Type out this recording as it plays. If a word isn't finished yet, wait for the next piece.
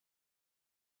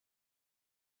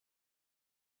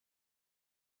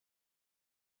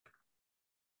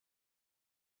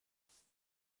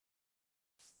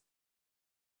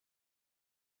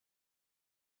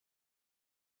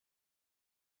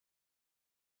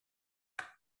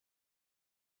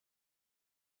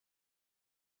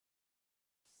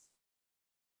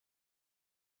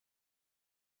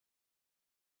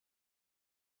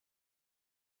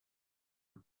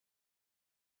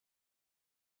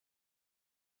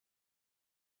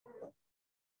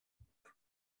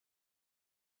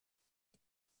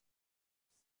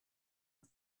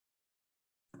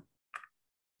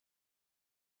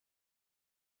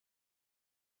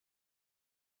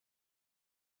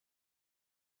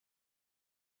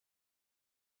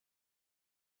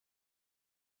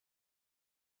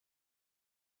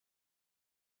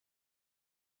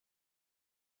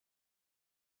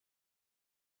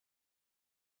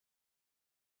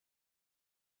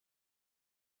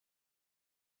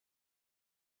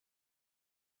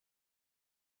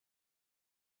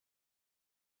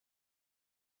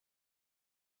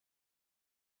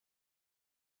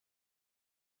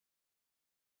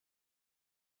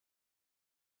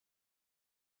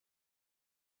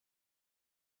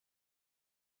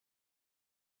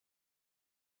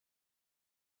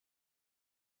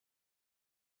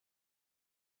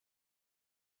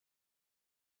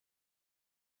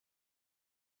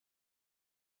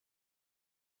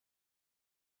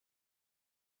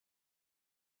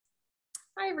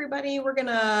Hi, everybody. We're going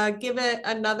to give it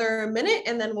another minute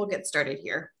and then we'll get started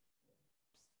here.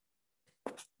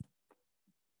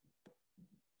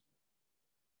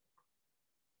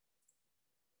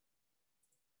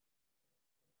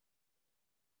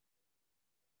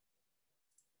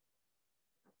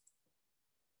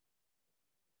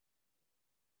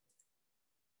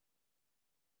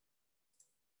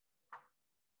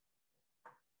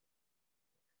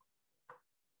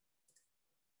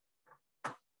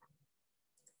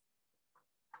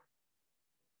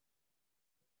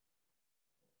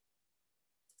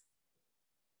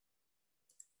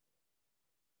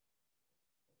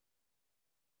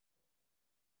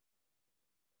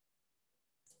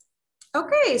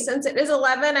 Okay, since it is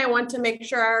 11, I want to make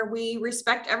sure we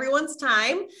respect everyone's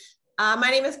time. My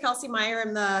name is Kelsey Meyer.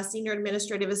 I'm the Senior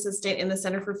Administrative Assistant in the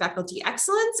Center for Faculty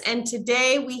Excellence. And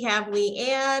today we have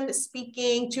Leanne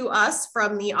speaking to us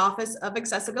from the Office of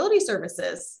Accessibility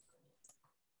Services.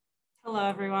 Hello,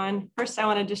 everyone. First, I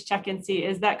want to just check and see,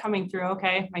 is that coming through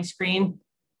okay, my screen?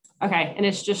 Okay, and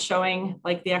it's just showing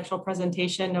like the actual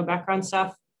presentation, no background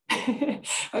stuff?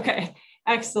 Okay.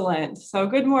 Excellent. So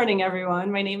good morning,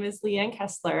 everyone. My name is Leanne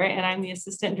Kessler, and I'm the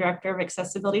Assistant Director of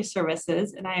Accessibility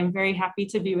Services, and I am very happy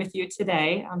to be with you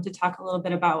today to talk a little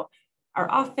bit about our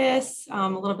office, a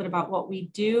little bit about what we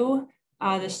do,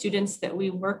 the students that we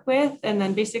work with, and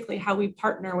then basically how we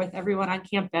partner with everyone on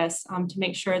campus to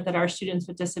make sure that our students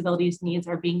with disabilities needs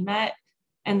are being met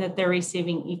and that they're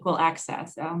receiving equal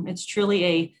access. It's truly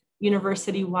a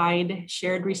university-wide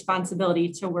shared responsibility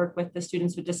to work with the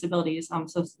students with disabilities.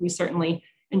 So we certainly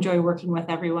enjoy working with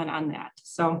everyone on that.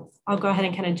 So I'll go ahead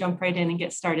and kind of jump right in and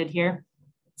get started here.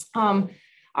 Our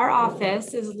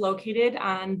office is located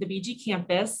on the BG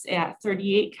campus at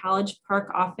 38 College Park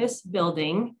Office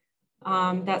Building.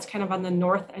 That's kind of on the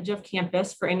north edge of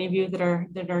campus for any of you that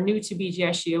are new to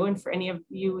BGSU, and for any of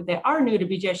you that are new to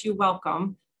BGSU,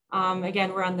 welcome.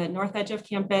 Again, we're on the north edge of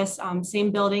campus,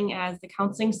 same building as the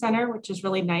counseling center, which is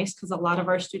really nice because a lot of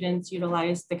our students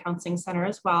utilize the counseling center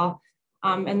as well.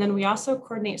 And then we also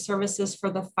coordinate services for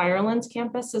the Firelands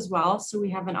campus as well. So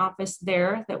we have an office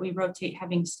there that we rotate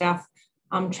having staff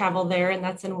travel there, and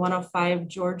that's in 105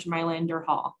 George Mylander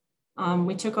Hall.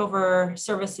 We took over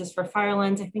services for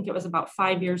Firelands, I think it was about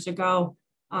 5 years ago.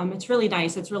 It's really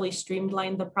nice. It's really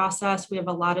streamlined the process. We have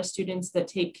a lot of students that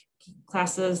take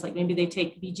classes, like maybe they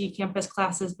take BG campus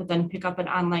classes, but then pick up an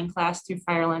online class through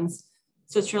Firelands.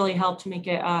 So it's really helped to make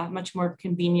it a much more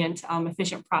convenient,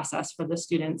 efficient process for the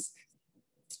students.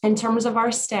 In terms of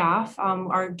our staff,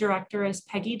 our director is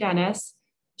Peggy Dennis.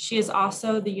 She is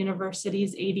also the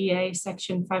university's ADA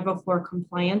Section 504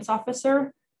 compliance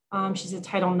officer. She's a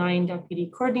Title IX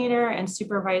deputy coordinator and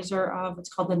supervisor of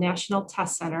what's called the National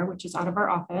Test Center, which is out of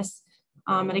our office.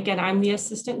 And again, I'm the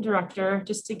assistant director.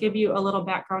 Just to give you a little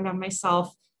background on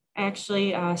myself, I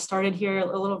actually started here a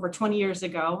little over 20 years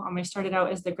ago. I started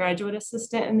out as the graduate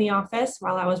assistant in the office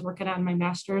while I was working on my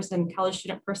master's in college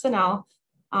student personnel.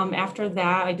 After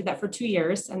that, I did that for 2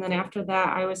 years. And then after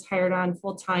that, I was hired on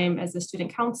full-time as a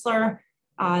student counselor,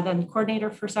 then coordinator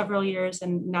for several years,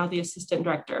 and now the assistant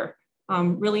director.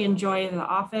 Really enjoy the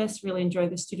office, really enjoy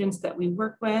the students that we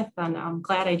work with, and I'm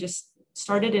glad I just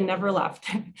started and never left.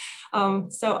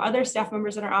 So other staff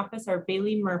members in our office are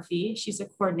Bailey Murphy. She's a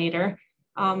coordinator.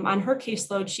 On her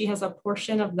caseload, she has a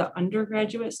portion of the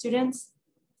undergraduate students,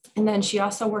 and then she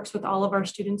also works with all of our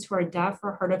students who are deaf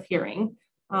or hard of hearing.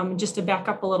 Just to back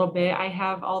up a little bit, I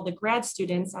have all the grad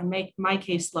students on my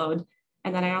caseload,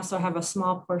 and then I also have a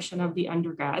small portion of the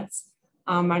undergrads.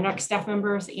 Our next staff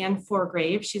member is Anne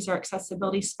Forgrave. She's our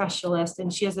accessibility specialist,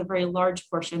 and she has a very large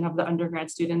portion of the undergrad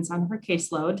students on her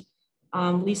caseload.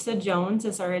 Lisa Jones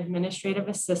is our administrative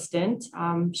assistant.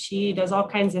 She does all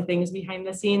kinds of things behind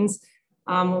the scenes.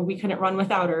 We couldn't run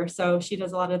without her. So she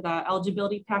does a lot of the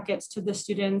eligibility packets to the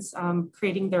students,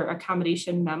 creating their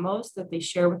accommodation memos that they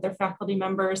share with their faculty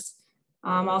members.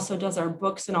 Also does our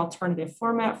books in alternative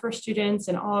format for students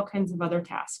and all kinds of other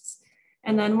tasks.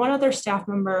 And then one other staff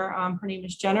member, her name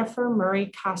is Jennifer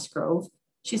Murray Cosgrove.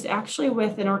 She's actually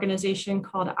with an organization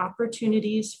called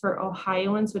Opportunities for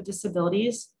Ohioans with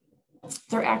Disabilities.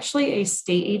 They're actually a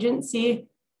state agency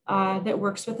that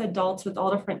works with adults with all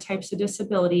different types of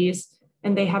disabilities.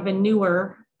 And they have a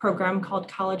newer program called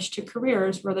College to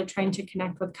Careers, where they're trying to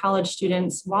connect with college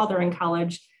students while they're in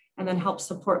college and then help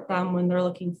support them when they're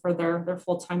looking for their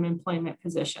full-time employment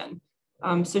position.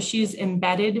 So she's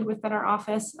embedded within our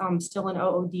office, still an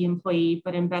OOD employee,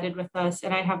 but embedded with us.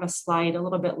 And I have a slide a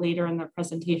little bit later in the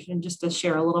presentation just to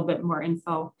share a little bit more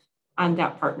info on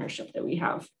that partnership that we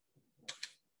have.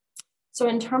 So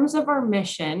in terms of our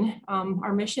mission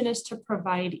is to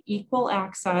provide equal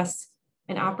access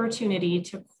an opportunity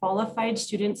to qualified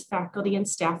students, faculty, and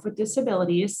staff with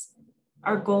disabilities.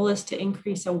 Our goal is to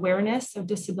increase awareness of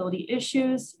disability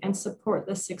issues and support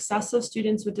the success of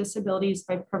students with disabilities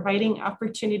by providing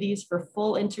opportunities for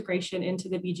full integration into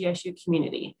the BGSU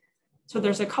community. So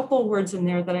there's a couple words in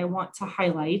there that I want to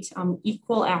highlight.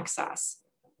 Equal access.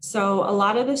 So a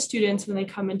lot of the students, when they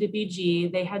come into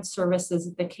BG, they had services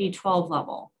at the K-12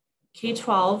 level.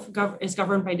 K-12 is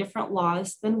governed by different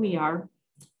laws than we are,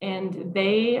 and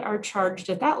they are charged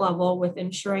at that level with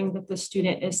ensuring that the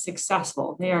student is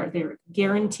successful. They're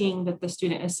guaranteeing that the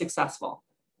student is successful.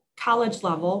 College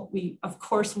level, we of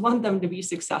course want them to be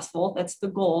successful. That's the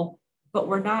goal, but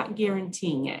we're not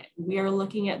guaranteeing it. We are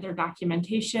looking at their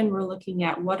documentation. We're looking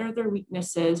at what are their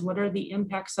weaknesses, what are the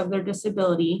impacts of their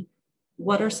disability,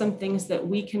 what are some things that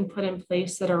we can put in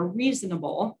place that are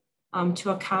reasonable to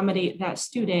accommodate that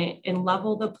student and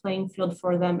level the playing field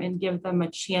for them and give them a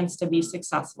chance to be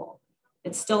successful.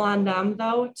 It's still on them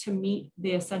though to meet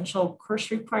the essential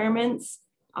course requirements,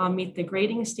 meet the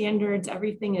grading standards.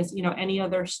 Everything is, any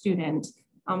other student.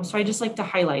 So I just like to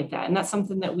highlight that. And that's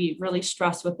something that we really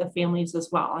stress with the families as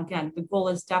well. Again, the goal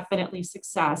is definitely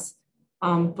success,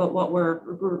 but what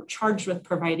we're charged with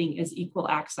providing is equal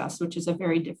access, which is a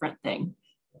very different thing.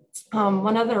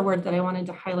 One other word that I wanted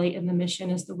to highlight in the mission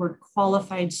is the word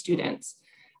qualified students.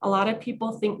 A lot of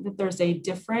people think that there's a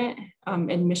different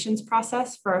admissions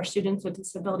process for our students with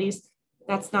disabilities.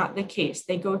 That's not the case.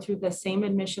 They go through the same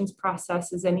admissions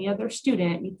process as any other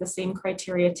student, meet the same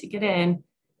criteria to get in.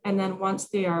 And then once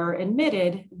they are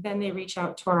admitted, then they reach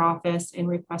out to our office and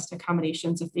request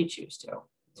accommodations if they choose to.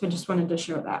 So I just wanted to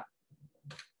share that.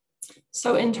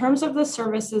 So in terms of the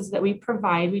services that we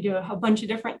provide, we do a bunch of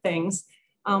different things.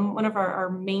 One of our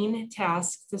main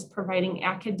tasks is providing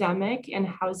academic and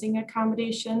housing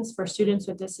accommodations for students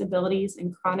with disabilities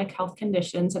and chronic health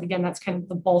conditions. And again, that's kind of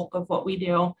the bulk of what we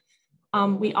do.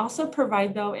 We also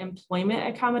provide, though, employment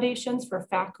accommodations for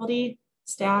faculty,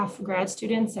 staff, grad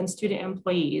students, and student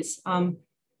employees.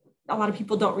 A lot of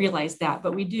people don't realize that,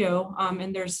 but we do.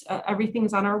 And there's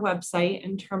everything's on our website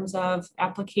in terms of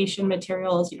application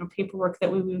materials, paperwork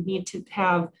that we would need to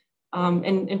have.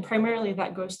 And primarily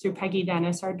that goes through Peggy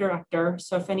Dennis, our director.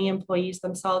 So if any employees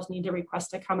themselves need to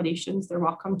request accommodations, they're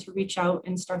welcome to reach out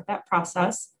and start that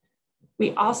process.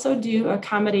 We also do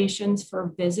accommodations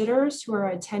for visitors who are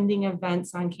attending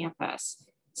events on campus.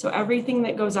 So everything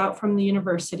that goes out from the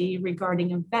university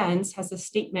regarding events has a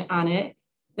statement on it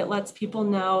that lets people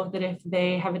know that if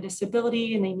they have a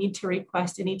disability and they need to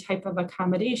request any type of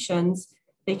accommodations,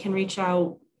 they can reach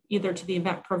out either to the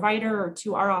event provider or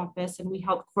to our office, and we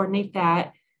help coordinate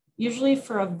that. Usually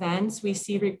for events, we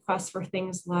see requests for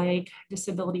things like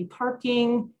disability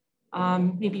parking,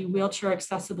 maybe wheelchair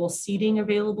accessible seating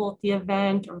available at the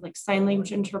event, or like sign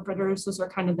language interpreters. Those are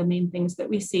kind of the main things that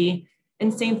we see.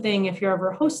 And same thing, if you're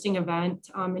ever hosting an event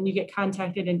and you get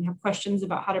contacted and have questions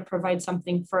about how to provide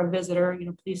something for a visitor,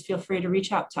 please feel free to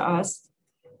reach out to us.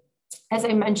 As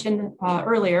I mentioned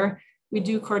earlier, we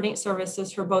do coordinate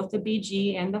services for both the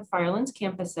BG and the Firelands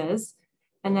campuses.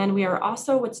 And then we are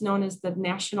also what's known as the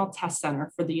National Test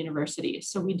Center for the university.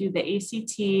 So we do the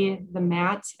ACT, the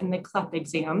MAT, and the CLEP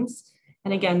exams.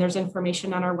 And again, there's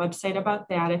information on our website about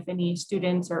that if any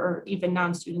students or even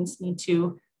non-students need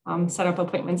to set up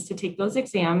appointments to take those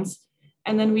exams.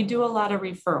 And then we do a lot of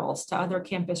referrals to other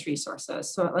campus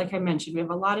resources. So like I mentioned, we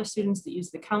have a lot of students that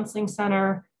use the Counseling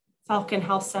Center, Falcon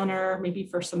Health Center, maybe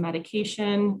for some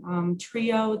medication,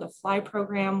 TRIO, the FLY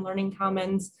program, Learning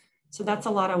Commons. So that's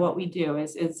a lot of what we do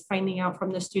is finding out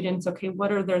from the students, okay,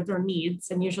 what are their needs?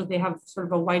 And usually they have sort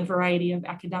of a wide variety of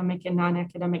academic and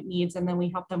non-academic needs, and then we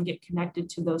help them get connected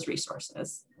to those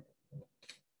resources.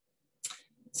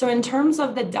 So in terms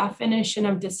of the definition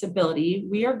of disability,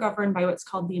 we are governed by what's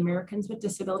called the Americans with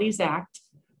Disabilities Act.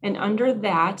 And under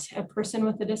that, a person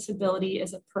with a disability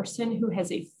is a person who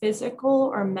has a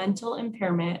physical or mental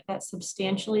impairment that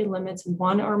substantially limits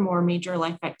one or more major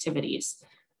life activities.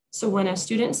 So when a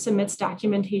student submits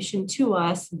documentation to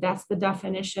us, that's the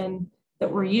definition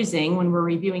that we're using when we're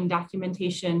reviewing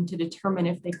documentation to determine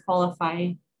if they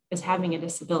qualify as having a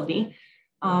disability.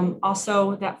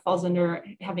 Also, that falls under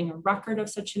having a record of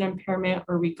such an impairment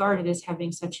or regarded as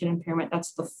having such an impairment.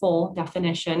 That's the full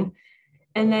definition.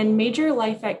 And then major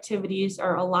life activities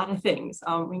are a lot of things.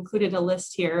 We included a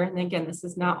list here. And again, this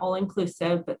is not all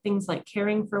inclusive, but things like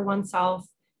caring for oneself,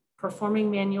 performing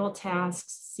manual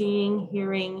tasks, seeing,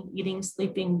 hearing, eating,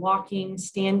 sleeping, walking,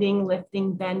 standing,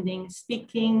 lifting, bending,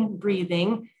 speaking,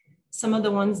 breathing. Some of the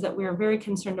ones that we're very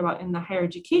concerned about in the higher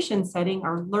education setting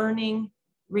are learning,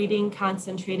 reading,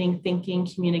 concentrating, thinking,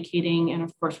 communicating, and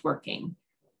of course, working.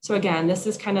 So again, this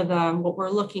is kind of what we're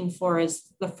looking for is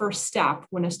the first step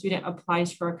when a student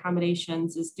applies for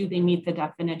accommodations is, do they meet the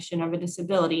definition of a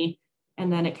disability?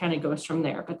 And then it kind of goes from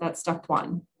there, but that's step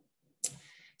one.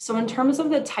 So in terms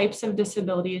of the types of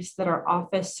disabilities that our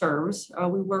office serves,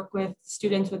 we work with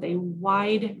students with a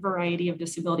wide variety of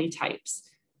disability types.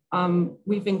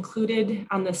 We've included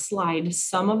on the slide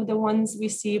some of the ones we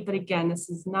see, but again, this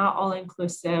is not all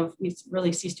inclusive. We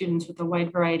really see students with a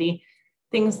wide variety.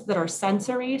 Things that are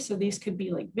sensory, so these could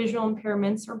be like visual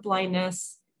impairments or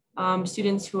blindness,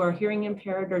 students who are hearing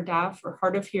impaired or deaf or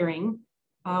hard of hearing.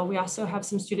 We also have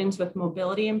some students with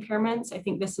mobility impairments. I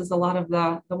think this is a lot of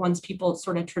the ones people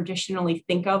sort of traditionally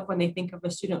think of when they think of a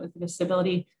student with a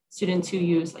disability, students who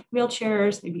use like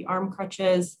wheelchairs, maybe arm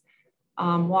crutches,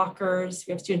 walkers.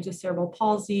 We have students with cerebral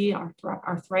palsy,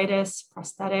 arthritis,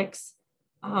 prosthetics.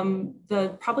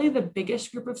 Probably the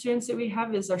biggest group of students that we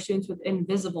have is our students with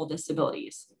invisible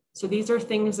disabilities. So these are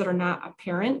things that are not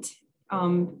apparent,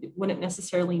 wouldn't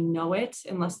necessarily know it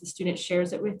unless the student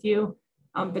shares it with you.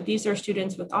 But these are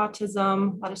students with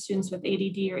autism, a lot of students with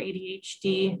ADD or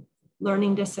ADHD,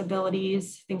 learning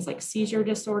disabilities, things like seizure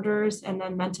disorders, and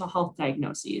then mental health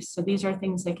diagnoses. So these are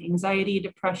things like anxiety,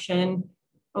 depression,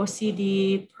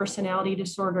 OCD, personality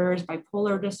disorders,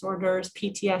 bipolar disorders,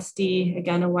 PTSD,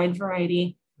 again, a wide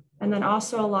variety. And then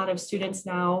also a lot of students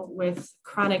now with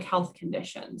chronic health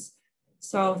conditions.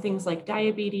 So things like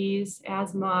diabetes,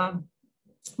 asthma.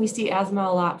 We see asthma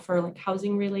a lot for like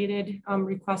housing related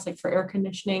requests, like for air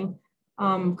conditioning,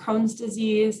 Crohn's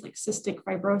disease, like cystic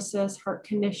fibrosis, heart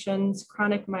conditions,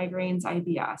 chronic migraines,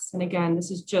 IBS. And again,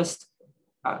 this is just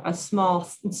a small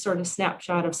sort of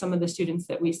snapshot of some of the students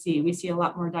that we see. We see a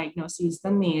lot more diagnoses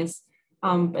than these.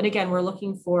 But again, we're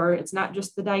looking for, it's not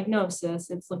just the diagnosis,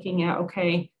 it's looking at,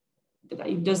 okay,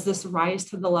 does this rise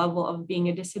to the level of being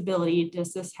a disability?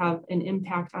 Does this have an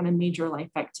impact on a major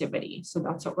life activity? So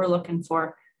that's what we're looking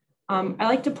for. I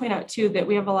like to point out too that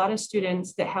we have a lot of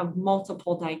students that have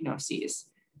multiple diagnoses.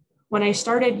 When I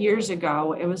started years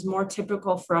ago, it was more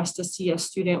typical for us to see a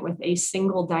student with a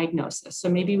single diagnosis. So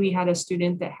maybe we had a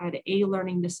student that had a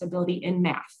learning disability in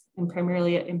math, and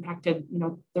primarily it impacted,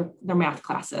 their math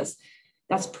classes.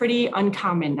 That's pretty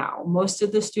uncommon now. Most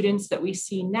of the students that we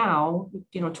see now,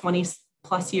 20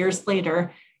 plus years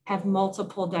later, have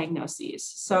multiple diagnoses.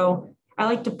 So I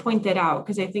like to point that out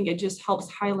because I think it just helps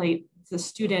highlight the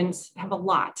students have a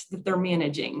lot that they're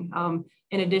managing.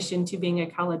 In addition to being a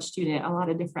college student, a lot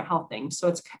of different health things. So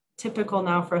it's typical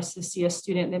now for us to see a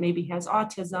student that maybe has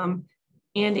autism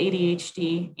and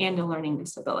ADHD and a learning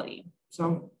disability.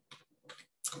 So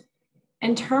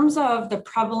in terms of the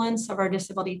prevalence of our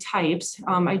disability types,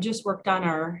 I just worked on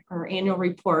our annual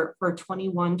report for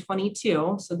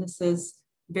 21-22. So this is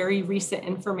very recent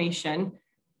information.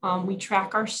 We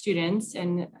track our students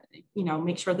and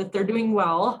make sure that they're doing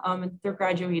well and they're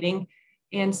graduating.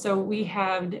 And so we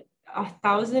had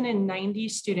 1,090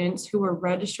 students who were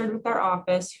registered with our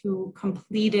office who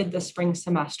completed the spring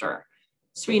semester.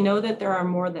 So we know that there are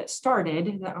more that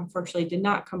started that unfortunately did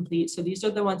not complete. So these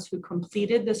are the ones who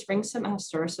completed the spring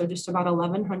semester, so just about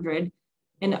 1,100.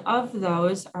 And of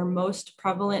those, our most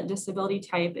prevalent disability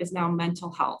type is now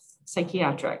mental health,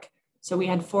 psychiatric. So we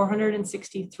had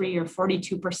 463 or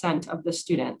 42% of the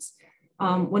students.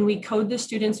 When we code the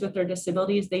students with their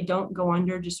disabilities, they don't go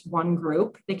under just one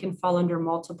group. They can fall under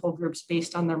multiple groups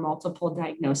based on their multiple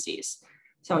diagnoses.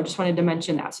 So I just wanted to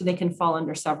mention that. So they can fall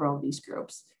under several of these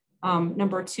groups.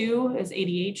 Number two is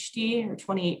ADHD, or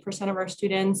 28% of our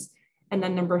students. And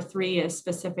then number three is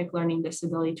specific learning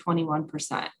disability,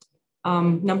 21%.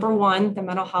 Number one, the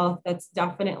mental health, that's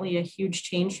definitely a huge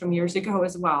change from years ago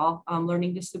as well.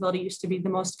 Learning disability used to be the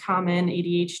most common,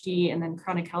 ADHD, and then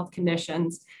chronic health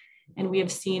conditions. And we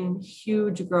have seen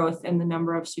huge growth in the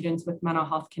number of students with mental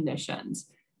health conditions.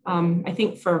 I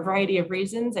think for a variety of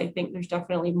reasons, I think there's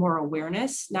definitely more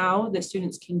awareness now that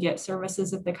students can get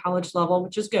services at the college level,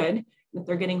 which is good, that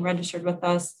they're getting registered with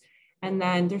us. And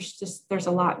then there's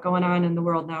a lot going on in the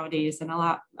world nowadays, and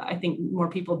I think more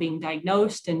people being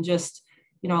diagnosed, and just,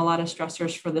 a lot of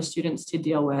stressors for the students to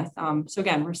deal with. So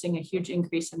again, we're seeing a huge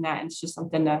increase in that. And it's just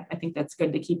something that I think that's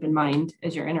good to keep in mind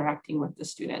as you're interacting with the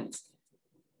students.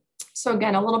 So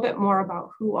again, a little bit more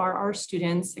about who are our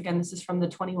students. Again, this is from the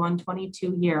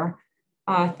 21-22 year.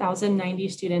 1,090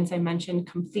 students, I mentioned,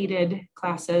 completed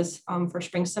classes for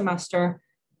spring semester.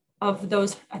 Of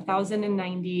those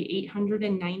 1,090,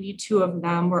 892 of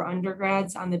them were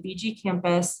undergrads on the BG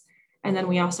campus. And then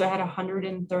we also had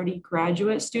 130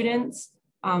 graduate students.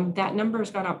 That number has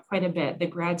gone up quite a bit, the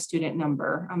grad student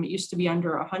number. It used to be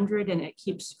under 100 and it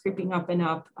keeps creeping up and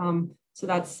up. So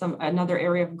that's another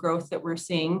area of growth that we're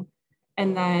seeing.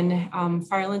 And then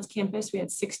Firelands campus, we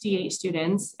had 68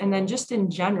 students. And then just in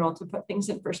general, to put things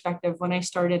in perspective, when I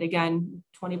started again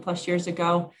 20 plus years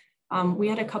ago, we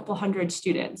had a couple hundred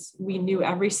students. We knew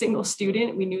every single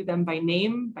student. We knew them by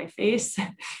name, by face.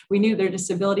 We knew their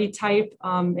disability type.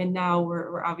 And now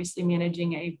we're obviously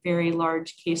managing a very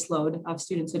large caseload of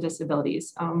students with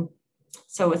disabilities.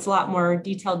 So it's a lot more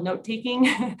detailed note taking,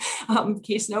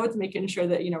 case notes, making sure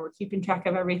that, we're keeping track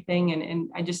of everything. And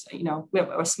I just, we have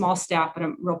a small staff, but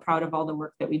I'm real proud of all the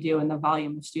work that we do and the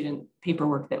volume of student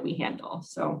paperwork that we handle.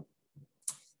 So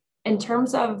in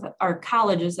terms of our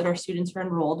colleges that our students are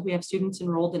enrolled, we have students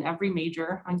enrolled in every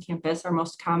major on campus. Our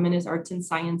most common is arts and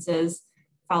sciences,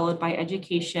 followed by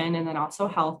education, and then also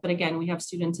health. But again, we have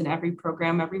students in every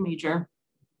program, every major.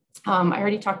 I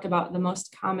already talked about the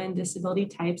most common disability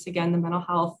types, again, the mental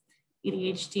health,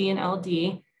 ADHD, and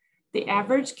LD. The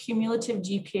average cumulative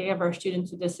GPA of our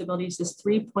students with disabilities is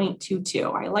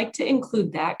 3.22. I like to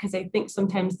include that because I think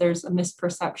sometimes there's a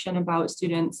misperception about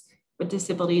students with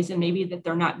disabilities and maybe that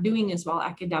they're not doing as well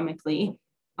academically.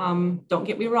 Don't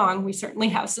get me wrong, we certainly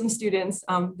have some students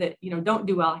that don't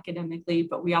do well academically,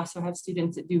 but we also have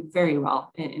students that do very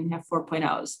well and have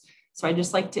 4.0s. So I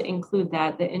just like to include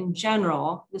that in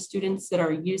general, the students that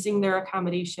are using their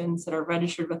accommodations that are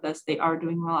registered with us, they are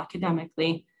doing well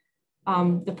academically.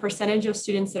 The percentage of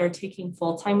students that are taking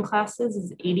full-time classes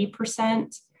is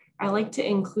 80%. I like to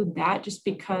include that just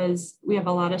because we have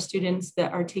a lot of students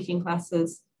that are taking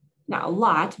classes, not a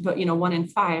lot, but 1 in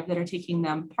 5 that are taking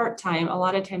them part-time. A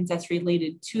lot of times that's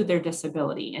related to their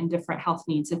disability and different health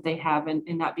needs that they have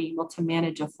and not being able to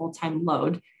manage a full-time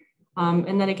load.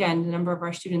 And then again, the number of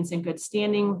our students in good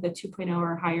standing with a 2.0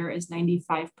 or higher is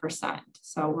 95%.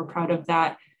 So we're proud of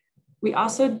that. We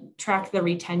also track the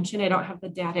retention. I don't have the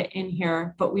data in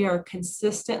here, but we are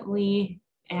consistently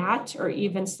at or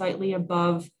even slightly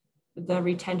above the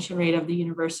retention rate of the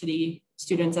university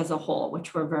students as a whole,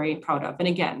 which we're very proud of. And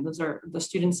again, those are the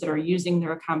students that are using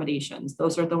their accommodations.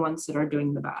 Those are the ones that are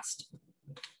doing the best.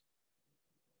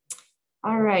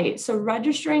 All right, so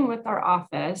registering with our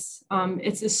office,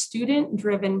 it's a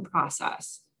student-driven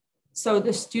process. So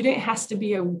the student has to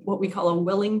be what we call a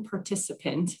willing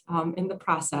participant in the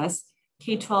process.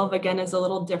 K-12, again, is a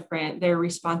little different. They're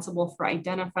responsible for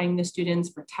identifying the students,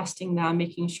 for testing them,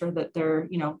 making sure that they're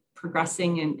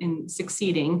progressing and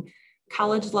succeeding.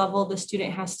 College level, the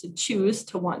student has to choose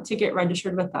to want to get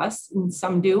registered with us, and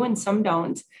some do and some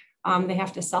don't. They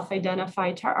have to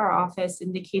self-identify to our office,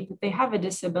 indicate that they have a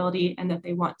disability and that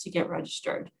they want to get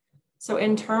registered. So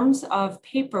in terms of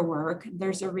paperwork,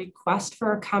 there's a request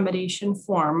for accommodation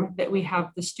form that we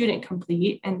have the student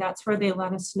complete, and that's where they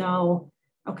let us know,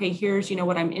 okay, here's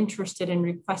what I'm interested in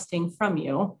requesting from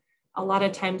you. A lot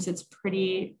of times it's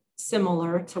pretty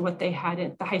similar to what they had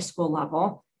at the high school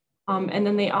level. And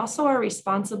then they also are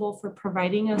responsible for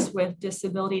providing us with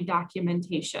disability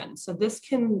documentation. So this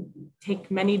can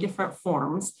take many different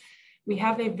forms. We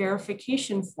have a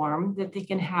verification form that they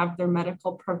can have their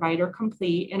medical provider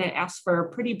complete, and it asks for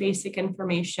pretty basic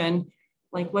information,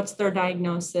 like what's their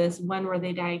diagnosis, when were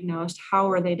they diagnosed, how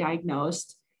were they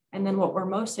diagnosed, and then what we're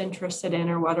most interested in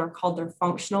are what are called their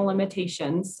functional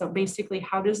limitations. So basically,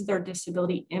 how does their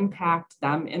disability impact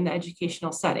them in the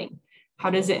educational setting? How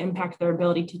does it impact their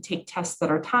ability to take tests that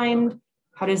are timed?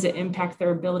 How does it impact their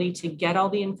ability to get all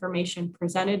the information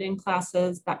presented in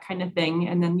classes, that kind of thing?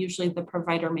 And then usually the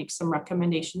provider makes some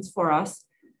recommendations for us.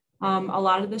 A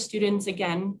lot of the students,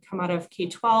 again, come out of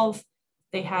K-12.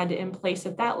 They had in place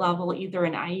at that level either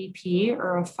an IEP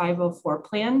or a 504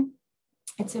 plan.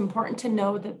 It's important to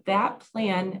know that that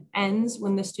plan ends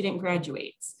when the student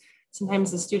graduates.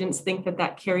 Sometimes the students think that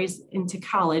that carries into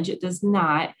college. It does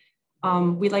not.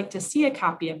 We like to see a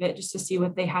copy of it just to see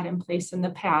what they had in place in the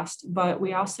past, but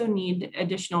we also need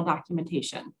additional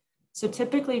documentation. So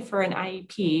typically for an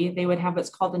IEP, they would have what's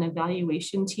called an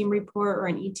evaluation team report or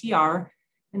an ETR.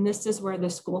 And this is where the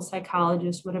school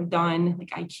psychologist would have done like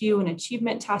IQ and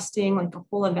achievement testing, like a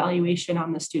whole evaluation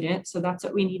on the student. So that's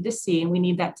what we need to see. And we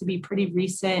need that to be pretty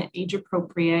recent, age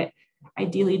appropriate,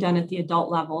 ideally done at the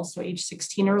adult level. So age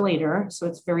 16 or later. So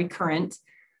it's very current.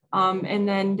 And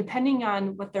then depending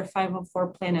on what their 504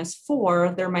 plan is for,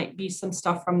 there might be some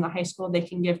stuff from the high school they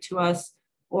can give to us,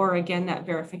 or again, that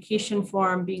verification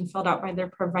form being filled out by their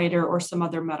provider or some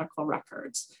other medical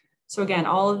records. So again,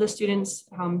 all of the students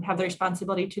have the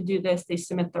responsibility to do this. They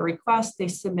submit the request, they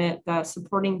submit the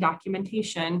supporting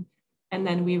documentation, and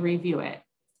then we review it.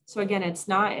 So again, it's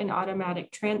not an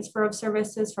automatic transfer of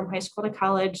services from high school to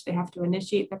college. They have to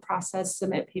initiate the process,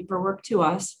 submit paperwork to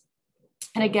us.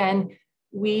 And again,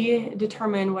 we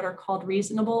determine what are called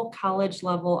reasonable college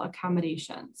level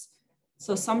accommodations.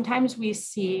 So sometimes we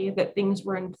see that things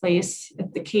were in place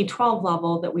at the K-12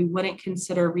 level that we wouldn't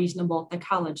consider reasonable at the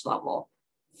college level.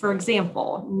 For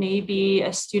example, maybe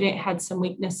a student had some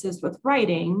weaknesses with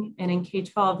writing, and in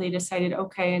K-12, they decided,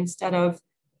 okay, instead of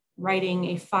writing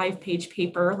a 5-page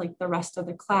paper like the rest of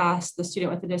the class, the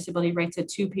student with a disability writes a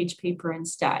 2-page paper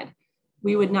instead.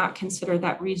 We would not consider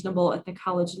that reasonable at the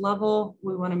college level.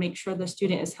 We want to make sure the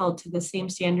student is held to the same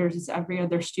standards as every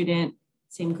other student,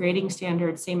 same grading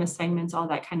standards, same assignments, all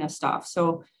that kind of stuff.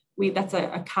 So that's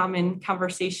a common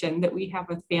conversation that we have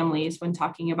with families when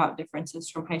talking about differences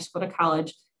from high school to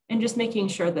college, and just making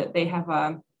sure that they have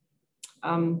a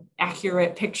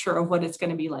accurate picture of what it's going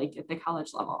to be like at the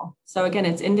college level. So again,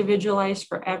 it's individualized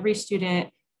for every student,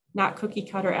 not cookie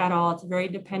cutter at all. It's very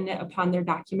dependent upon their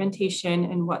documentation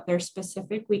and what their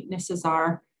specific weaknesses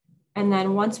are. And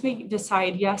then once we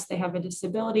decide, yes, they have a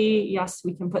disability, yes,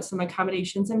 we can put some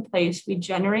accommodations in place, we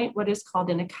generate what is called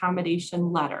an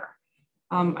accommodation letter.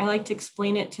 I like to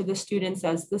explain it to the students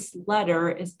as this letter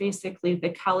is basically the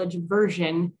college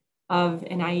version of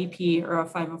an IEP or a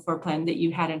 504 plan that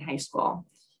you had in high school.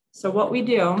 So what we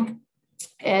do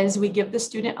is we give the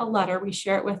student a letter, we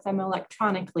share it with them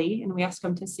electronically, and we ask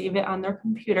them to save it on their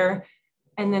computer.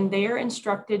 And then they are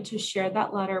instructed to share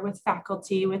that letter with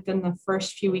faculty within the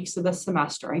first few weeks of the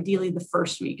semester. Ideally, the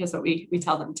first week is what we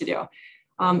tell them to do.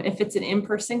 If it's an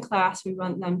in-person class, we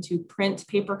want them to print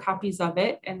paper copies of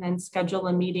it and then schedule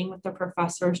a meeting with the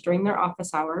professors during their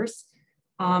office hours.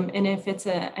 And if it's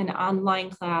an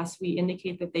online class, we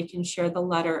indicate that they can share the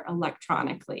letter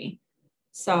electronically.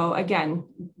 So again,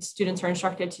 students are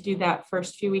instructed to do that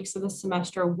first few weeks of the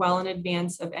semester well in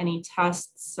advance of any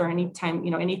tests or any time,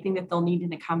 anything that they'll need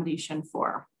an accommodation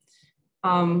for.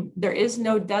 There is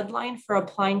no deadline for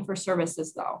applying for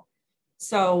services though.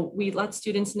 So we let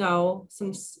students know,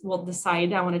 some will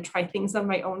decide, I want to try things on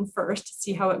my own first to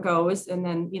see how it goes. And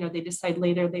then, they decide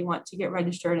later they want to get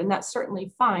registered, and that's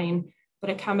certainly fine. But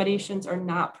accommodations are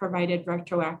not provided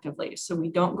retroactively. So we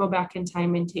don't go back in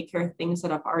time and take care of things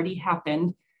that have already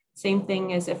happened. Same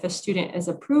thing as if a student is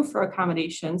approved for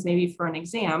accommodations, maybe for an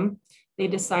exam, they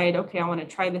decide, okay, I want to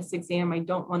try this exam, I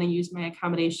don't want to use my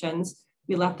accommodations.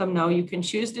 We let them know you can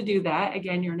choose to do that.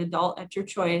 Again, you're an adult at your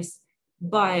choice.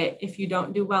 But if you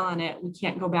don't do well on it, we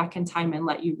can't go back in time and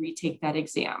let you retake that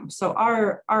exam. So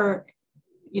our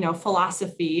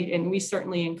philosophy, and we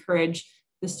certainly encourage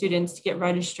the students to get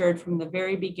registered from the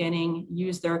very beginning,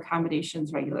 use their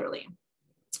accommodations regularly.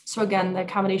 So again, the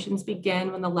accommodations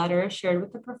begin when the letter is shared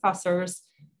with the professors.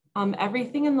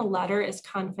 Everything in the letter is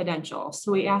confidential.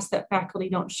 So we ask that faculty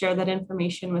don't share that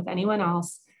information with anyone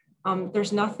else.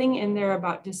 There's nothing in there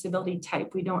about disability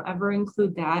type. We don't ever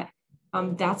include that.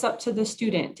 That's up to the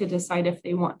student to decide if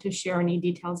they want to share any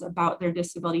details about their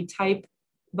disability type,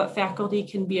 but faculty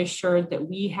can be assured that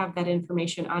we have that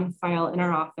information on file in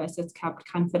our office. It's kept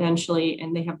confidentially,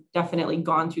 and they have definitely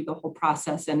gone through the whole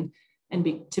process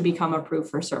to become approved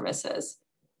for services.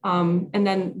 And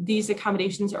then these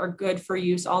accommodations are good for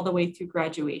use all the way through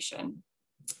graduation.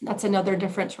 That's another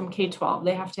difference from K-12.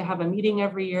 They have to have a meeting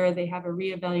every year. They have a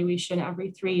reevaluation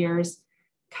every 3 years.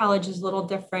 College is a little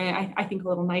different, I think a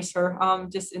little nicer,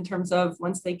 just in terms of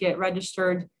once they get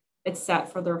registered, it's set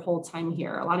for their whole time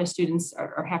here. A lot of students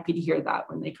are happy to hear that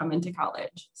when they come into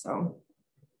college. So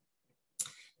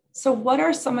what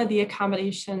are some of the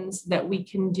accommodations that we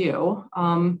can do?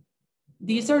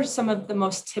 These are some of the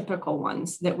most typical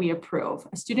ones that we approve.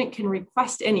 A student can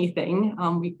request anything.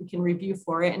 We can review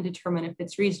for it and determine if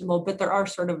it's reasonable, but there are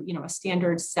sort of, a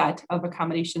standard set of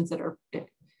accommodations that are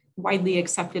widely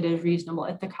accepted as reasonable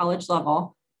at the college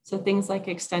level. So things like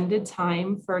extended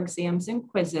time for exams and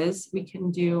quizzes, we can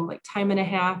do like time and a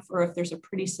half, or if there's a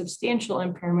pretty substantial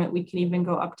impairment, we can even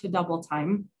go up to double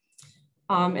time.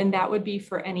 And that would be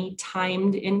for any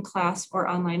timed in-class or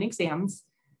online exams.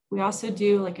 We also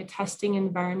do like a testing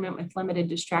environment with limited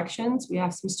distractions. We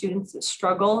have some students that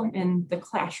struggle in the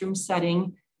classroom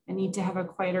setting and need to have a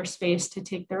quieter space to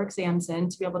take their exams in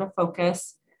to be able to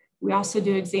focus. We also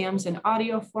do exams in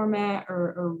audio format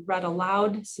or read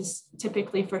aloud. This is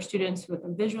typically for students with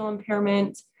a visual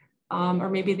impairment,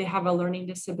 or maybe they have a learning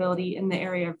disability in the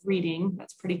area of reading.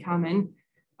 That's pretty common.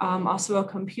 Also a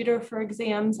computer for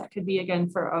exams. That could be, again,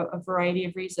 for a variety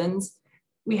of reasons.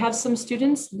 We have some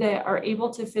students that are able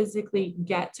to physically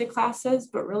get to classes,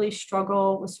 but really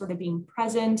struggle with sort of being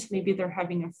present. Maybe they're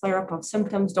having a flare-up of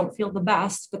symptoms, don't feel the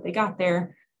best, but they got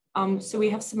there. So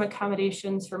we have some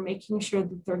accommodations for making sure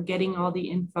that they're getting all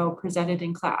the info presented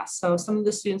in class. So some of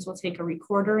the students will take a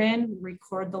recorder in,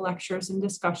 record the lectures and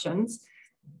discussions.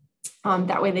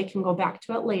 That way they can go back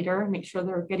to it later and make sure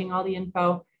they're getting all the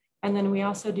info. And then we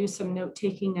also do some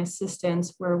note-taking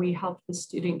assistance where we help the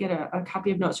student get a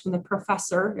copy of notes from the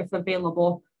professor, if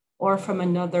available, or from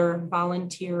another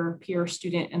volunteer peer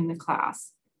student in the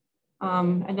class.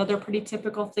 Another pretty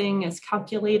typical thing is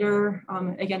calculator.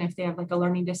 Again, if they have like a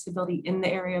learning disability in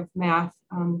the area of math,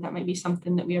 that might be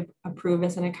something that we approve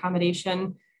as an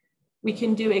accommodation. We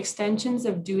can do extensions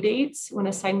of due dates when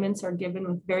assignments are given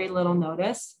with very little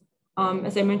notice.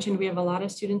 As I mentioned, we have a lot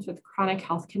of students with chronic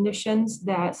health conditions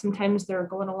that sometimes they're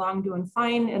going along doing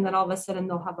fine, and then all of a sudden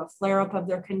they'll have a flare-up of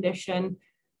their condition.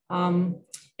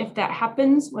 If that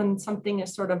happens when something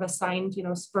is sort of assigned,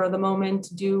 spur of the moment,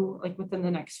 due like within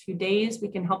the next few days, we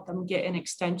can help them get an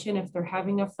extension if they're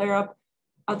having a flare-up.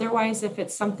 Otherwise, if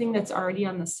it's something that's already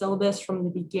on the syllabus from the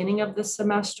beginning of the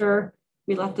semester,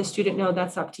 we let the student know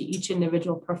that's up to each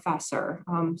individual professor.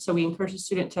 So we encourage the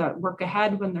student to work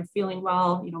ahead when they're feeling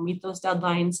well, meet those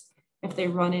deadlines. If they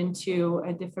run into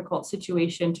a difficult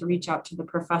situation, to reach out to the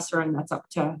professor, and that's up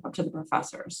to the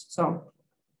professors. So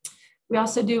we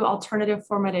also do alternative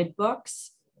formatted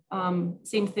books.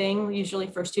 Same thing, usually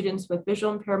for students with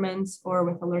visual impairments or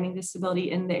with a learning disability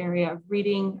in the area of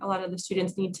reading. A lot of the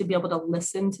students need to be able to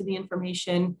listen to the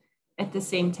information at the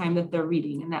same time that they're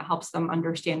reading, and that helps them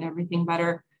understand everything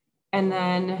better. And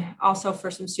then also for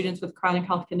some students with chronic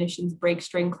health conditions, break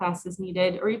strain classes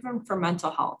needed, or even for mental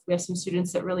health. We have some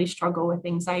students that really struggle with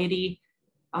anxiety,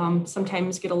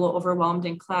 sometimes get a little overwhelmed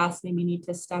in class, maybe need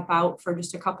to step out for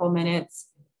just a couple of minutes,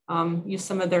 use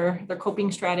some of their coping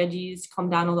strategies, calm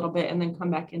down a little bit, and then come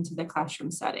back into the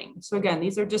classroom setting. So again,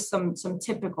 these are just some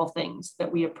typical things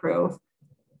that we approve.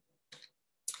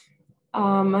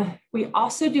 We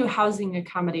also do housing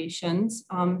accommodations.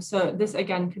 So this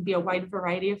again could be a wide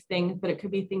variety of things, but it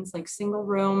could be things like single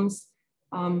rooms,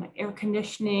 air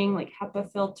conditioning, like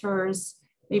HEPA filters.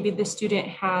 Maybe the student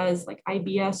has like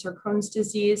IBS or Crohn's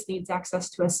disease, needs access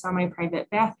to a semi-private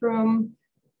bathroom.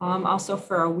 Also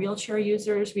for our wheelchair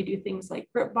users, we do things like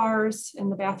grip bars in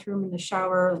the bathroom, in the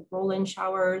shower, like roll-in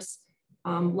showers,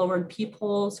 lowered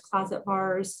peepholes, closet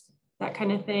bars, that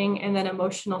kind of thing. And then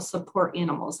emotional support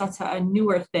animals. That's a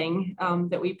newer thing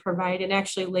that we provide. And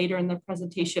actually later in the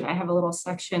presentation, I have a little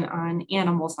section on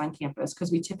animals on campus,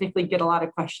 because we typically get a lot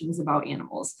of questions about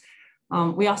animals.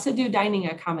 We also do dining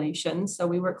accommodations. So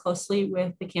we work closely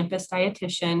with the campus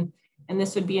dietitian, and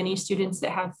this would be any students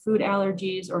that have food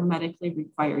allergies or medically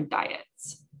required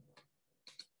diets.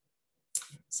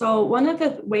 So one of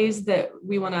the ways that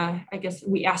we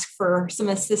we ask for some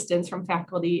assistance from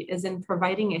faculty is in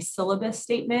providing a syllabus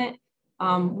statement.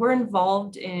 We're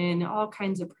involved in all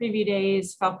kinds of preview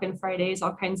days, Falcon Fridays,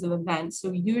 all kinds of events.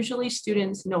 So usually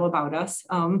students know about us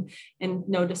and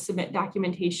know to submit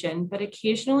documentation, but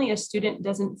occasionally a student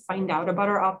doesn't find out about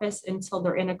our office until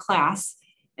they're in a class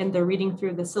and they're reading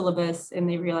through the syllabus and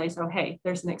they realize, oh, hey,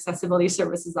 there's an accessibility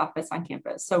services office on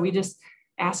campus. So we just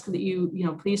ask that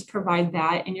you please provide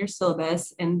that in your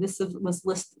syllabus. And this was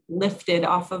lifted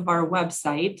off of our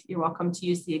website. You're welcome to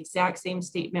use the exact same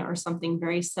statement or something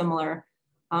very similar.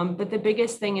 But the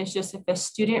biggest thing is just if a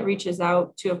student reaches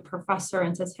out to a professor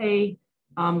and says, hey,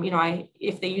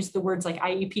 if they use the words like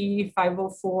IEP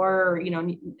 504, or,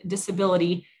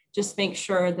 disability, just make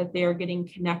sure that they are getting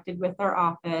connected with our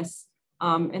office.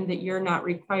 And that you're not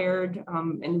required,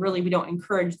 and really we don't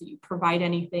encourage that you provide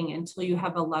anything until you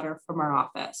have a letter from our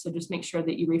office. So just make sure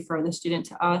that you refer the student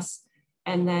to us,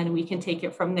 and then we can take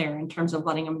it from there in terms of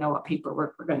letting them know what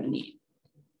paperwork we're going to need.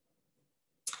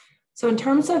 So in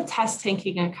terms of test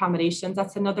taking accommodations,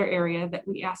 that's another area that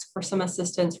we ask for some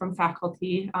assistance from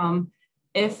faculty.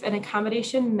 If an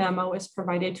accommodation memo is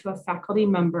provided to a faculty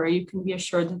member, you can be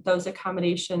assured that those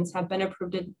accommodations have been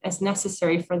approved as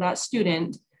necessary for that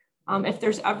student. If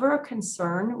there's ever a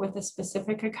concern with a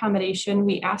specific accommodation,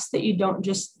 we ask that you don't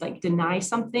just deny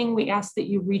something. We ask that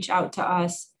you reach out to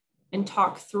us and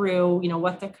talk through,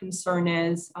 what the concern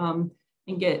is, and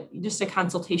get just a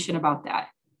consultation about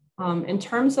that. In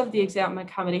terms of the exam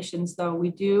accommodations, though, we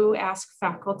do ask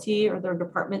faculty or their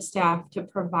department staff to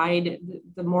provide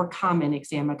the more common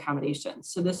exam accommodations.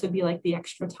 So this would be like the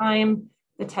extra time,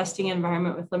 the testing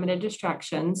environment with limited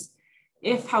distractions.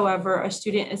 If, however, a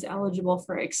student is eligible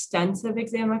for extensive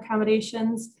exam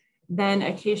accommodations, then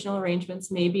occasional arrangements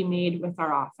may be made with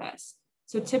our office.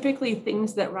 So typically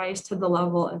things that rise to the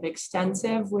level of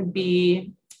extensive would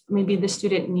be maybe the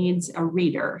student needs a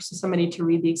reader, so somebody to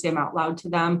read the exam out loud to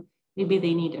them. Maybe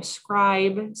they need a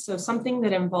scribe, so something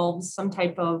that involves some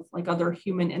type of other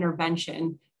human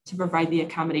intervention to provide the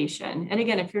accommodation. And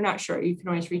again, if you're not sure, you can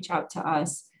always reach out to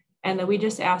us. And then we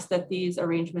just ask that these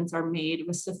arrangements are made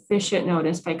with sufficient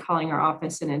notice by calling our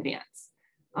office in advance.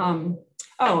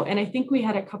 Oh, and I think we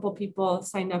had a couple people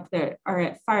signed up that are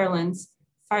at Firelands.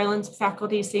 Firelands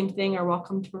faculty, same thing, are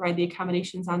welcome to provide the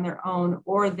accommodations on their own,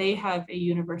 or they have a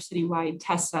university-wide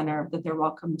test center that they're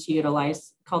welcome to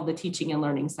utilize called the Teaching and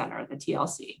Learning Center, the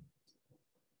TLC.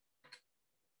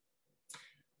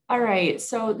 All right,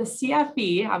 so the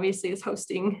CFB obviously is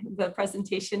hosting the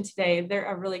presentation today. They're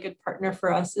a really good partner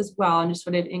for us as well, and just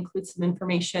wanted to include some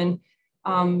information.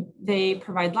 They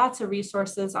provide lots of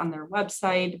resources on their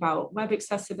website about web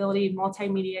accessibility,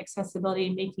 multimedia accessibility,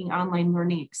 making online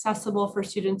learning accessible for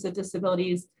students with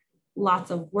disabilities, lots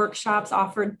of workshops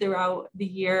offered throughout the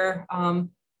year.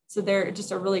 So they're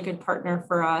just a really good partner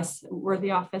for us. We're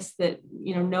the office that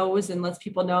knows and lets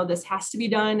people know this has to be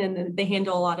done, and then they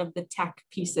handle a lot of the tech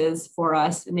pieces for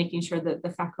us and making sure that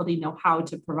the faculty know how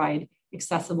to provide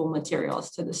accessible materials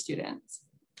to the students.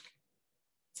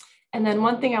 And then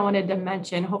one thing I wanted to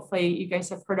mention, hopefully you guys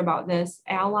have heard about this,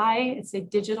 Ally. It's a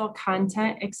digital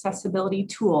content accessibility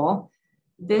tool.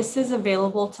 This is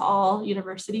available to all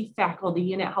university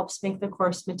faculty, and it helps make the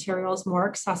course materials more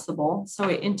accessible. So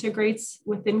it integrates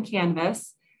within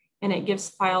Canvas, and it gives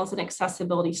files an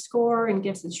accessibility score and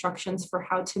gives instructions for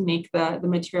how to make the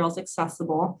materials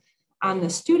accessible. On the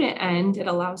student end, it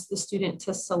allows the student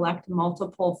to select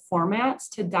multiple formats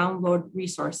to download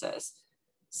resources.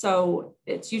 So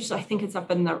it's usually, I think it's up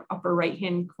in the upper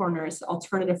right-hand corner, is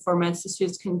alternative formats. The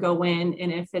students can go in, and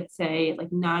if it's a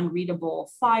non-readable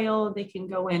file, they can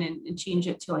go in and change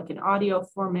it to an audio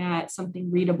format, something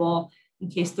readable in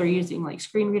case they're using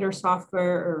screen reader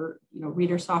software or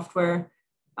reader software.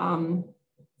 And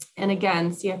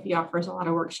again, CFB offers a lot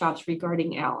of workshops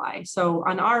regarding Ally. So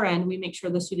on our end, we make sure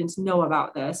the students know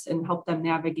about this and help them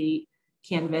navigate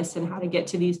Canvas and how to get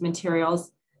to these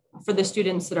materials for the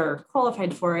students that are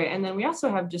qualified for it. And then we also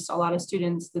have just a lot of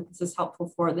students that this is helpful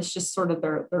for. This is just sort of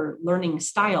their learning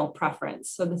style preference.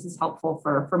 So this is helpful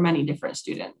for many different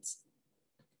students.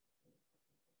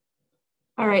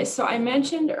 All right, so I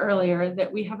mentioned earlier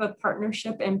that we have a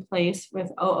partnership in place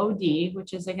with OOD,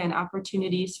 which is again,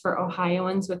 Opportunities for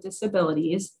Ohioans with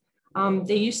Disabilities.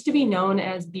 They used to be known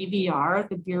as BVR,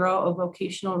 the Bureau of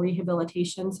Vocational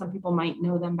Rehabilitation. Some people might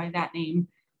know them by that name.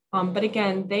 But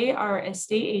again, they are a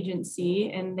state agency,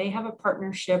 and they have a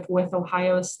partnership with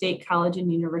Ohio State College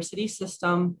and University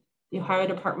System, the Ohio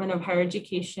Department of Higher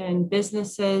Education,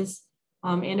 businesses,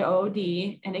 and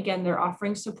OOD. And again, they're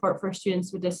offering support for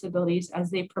students with disabilities as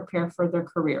they prepare for their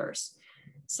careers.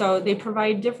 So they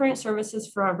provide different services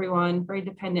for everyone, very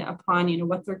dependent upon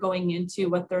what they're going into,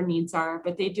 what their needs are.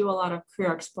 But they do a lot of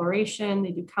career exploration,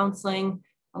 they do counseling,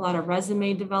 a lot of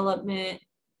resume development,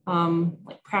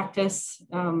 practice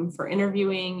for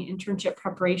interviewing, internship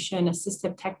preparation,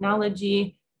 assistive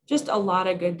technology, just a lot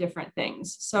of good different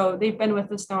things. So they've been with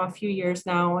us now a few years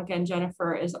now. Again,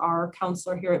 Jennifer is our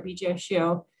counselor here at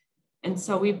BGSU. And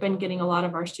so we've been getting a lot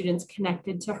of our students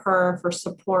connected to her for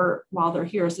support while they're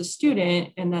here as a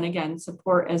student. And then again,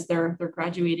 support as they're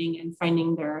graduating and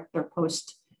finding their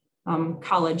post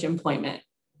college employment.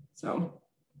 So.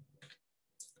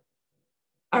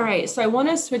 All right, so I want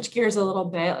to switch gears a little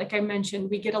bit. Like I mentioned,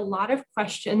 we get a lot of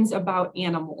questions about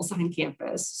animals on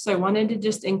campus. So I wanted to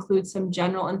just include some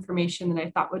general information that I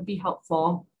thought would be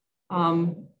helpful.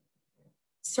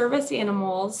 Service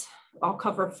animals, I'll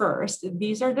cover first.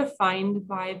 These are defined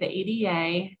by the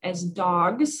ADA as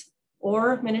dogs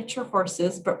or miniature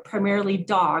horses, but primarily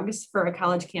dogs for a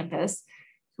college campus,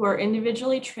 who are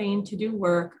individually trained to do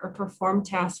work or perform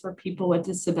tasks for people with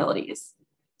disabilities.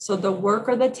 So the work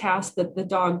or the task that the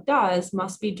dog does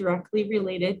must be directly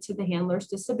related to the handler's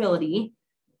disability.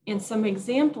 And some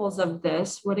examples of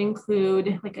this would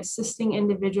include assisting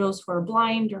individuals who are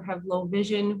blind or have low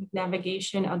vision with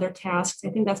navigation, other tasks. I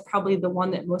think that's probably the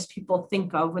one that most people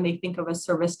think of when they think of a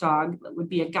service dog. That would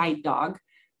be a guide dog.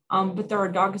 But there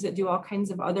are dogs that do all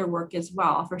kinds of other work as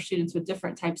well for students with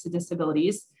different types of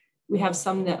disabilities. We have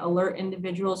some that alert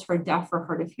individuals who are deaf or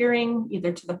hard of hearing,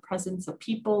 either to the presence of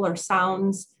people or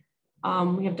sounds.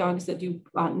 We have dogs that do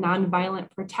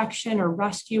nonviolent protection or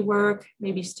rescue work,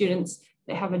 maybe students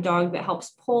that have a dog that helps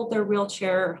pull their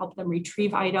wheelchair or help them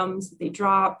retrieve items that they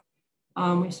drop.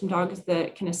 We have some dogs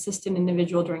that can assist an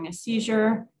individual during a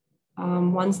seizure,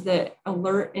 ones that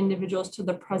alert individuals to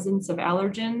the presence of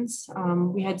allergens.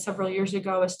 We had several years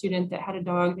ago a student that had a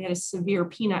dog, they had a severe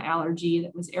peanut allergy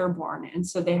that was airborne. And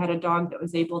so they had a dog that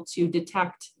was able to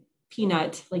detect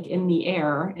peanut in the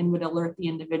air and would alert the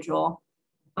individual.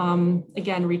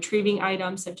 Again, retrieving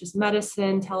items such as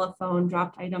medicine, telephone,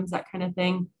 dropped items, that kind of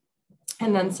thing.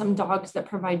 And then some dogs that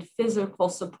provide physical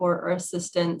support or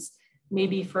assistance,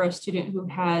 maybe for a student who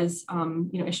has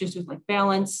issues with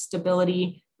balance,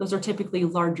 stability. those are typically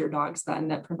larger dogs then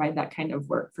that provide that kind of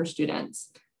work for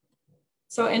students.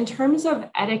 So in terms of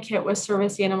etiquette with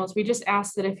service animals, we just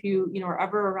ask that if you are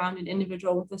ever around an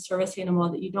individual with a service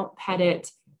animal, that you don't pet it.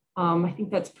 I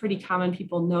think that's pretty common.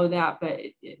 People know that, but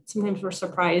sometimes we're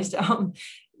surprised.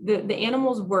 The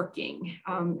animal's working,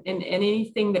 and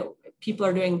anything that people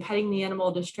are doing, petting the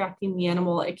animal, distracting the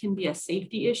animal, it can be a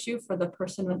safety issue for the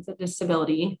person with the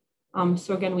disability.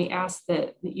 So again, we ask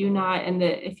that you not, and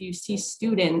that if you see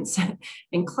students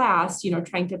in class,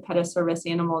 trying to pet a service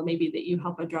animal, maybe that you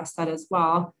help address that as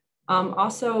well.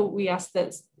 Also, we ask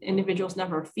that individuals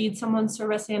never feed someone's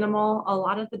service animal. A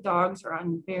lot of the dogs are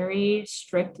on very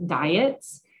strict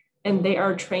diets, and they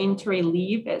are trained to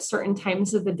relieve at certain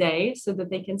times of the day so that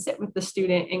they can sit with the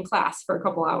student in class for a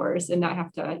couple hours and not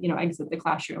have to, exit the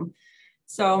classroom.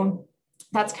 So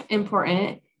that's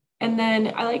important. And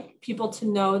then I like people to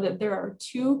know that there are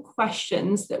 2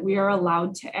 questions that we are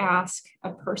allowed to ask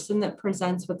a person that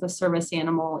presents with a service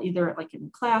animal, either like in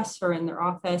class or in their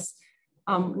office.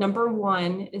 Number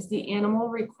 1, is the animal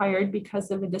required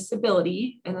because of a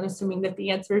disability? And then assuming that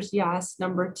the answer is yes.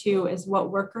 Number 2 is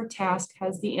what work or task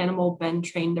has the animal been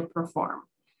trained to perform?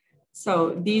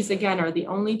 So these, again, are the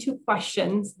only 2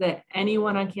 questions that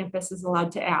anyone on campus is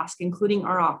allowed to ask, including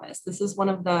our office. This is one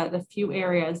of the few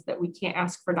areas that we can't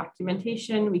ask for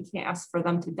documentation. We can't ask for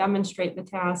them to demonstrate the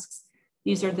tasks.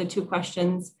 These are the 2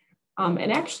 questions.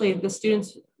 And actually, the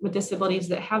students with disabilities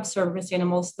that have service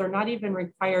animals, they're not even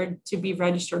required to be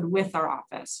registered with our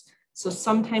office. So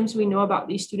sometimes we know about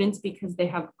these students because they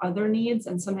have other needs,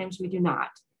 and sometimes we do not.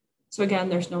 So again,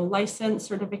 there's no license,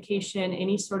 certification,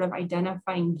 any sort of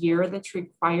identifying gear that's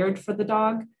required for the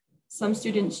dog. Some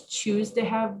students choose to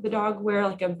have the dog wear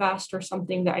like a vest or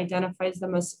something that identifies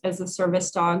them as a service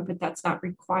dog, but that's not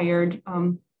required.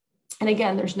 And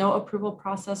again, there's no approval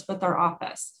process with our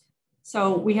office.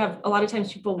 So we have, a lot of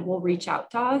times people will reach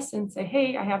out to us and say,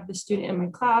 hey, I have the student in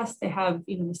my class. They have,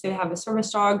 they say they have a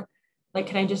service dog. Like,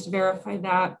 can I just verify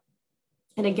that?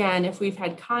 And again, if we've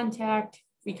had contact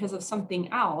because of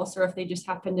something else, or if they just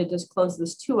happen to disclose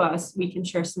this to us, we can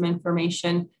share some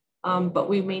information, but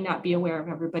we may not be aware of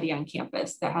everybody on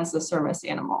campus that has a service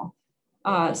animal.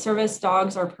 Service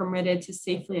dogs are permitted to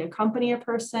safely accompany a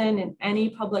person in any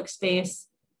public space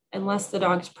unless the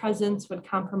dog's presence would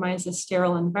compromise a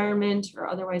sterile environment or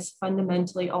otherwise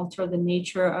fundamentally alter the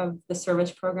nature of the service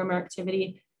program or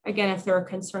activity. Again, if there are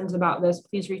concerns about this,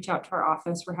 please reach out to our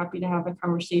office. We're happy to have a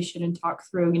conversation and talk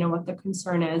through, what the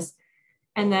concern is.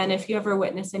 And then if you ever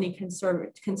witness any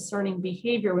concerning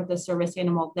behavior with a service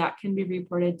animal, that can be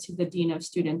reported to the Dean of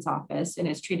Students office and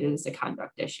is treated as a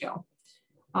conduct issue.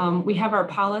 We have our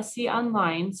policy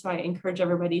online, so I encourage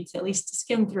everybody to at least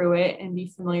skim through it and be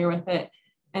familiar with it.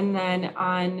 And then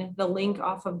on the link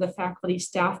off of the faculty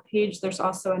staff page, there's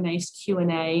also a nice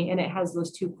Q&A, and it has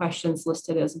those 2 questions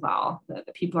listed as well that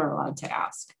the people are allowed to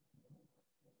ask.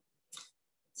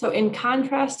 So in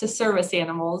contrast to service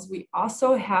animals, we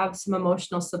also have some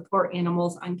emotional support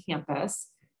animals on campus.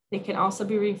 They can also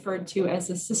be referred to as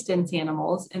assistance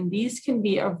animals, and these can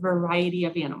be a variety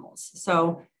of animals.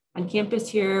 So on campus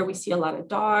here, we see a lot of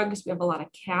dogs, we have a lot of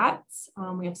cats,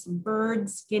 we have some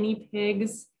birds, guinea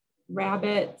pigs,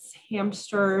 rabbits,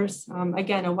 hamsters,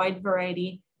 again, a wide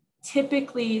variety.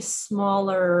 Typically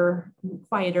smaller,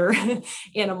 quieter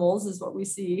animals is what we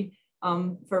see.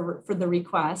 For the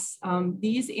requests.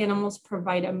 These animals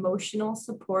provide emotional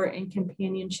support and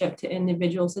companionship to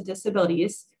individuals with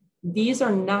disabilities. These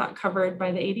are not covered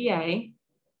by the ADA,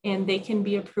 and they can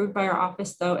be approved by our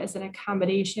office, though, as an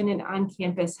accommodation in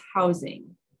on-campus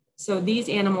housing. So these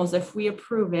animals, if we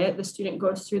approve it, the student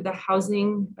goes through the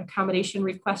housing accommodation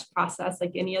request process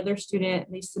like any other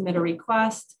student. They submit a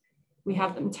request. We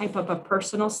have them type up a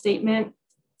personal statement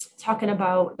talking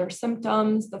about their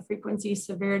symptoms, the frequency,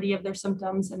 severity of their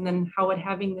symptoms, and then how would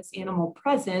having this animal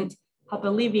present help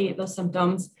alleviate those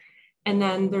symptoms. And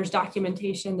then there's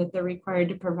documentation that they're required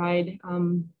to provide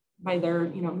by their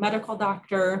medical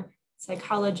doctor,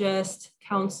 psychologist,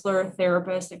 counselor,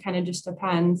 therapist. It kind of just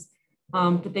depends.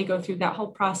 But they go through that whole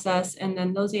process, and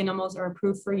then those animals are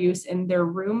approved for use in their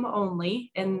room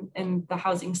only in the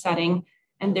housing setting.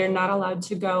 And they're not allowed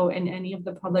to go in any of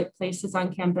the public places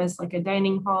on campus, like a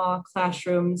dining hall,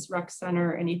 classrooms, rec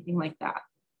center, anything like that.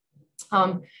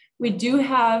 We do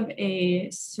have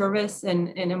a service and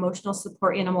emotional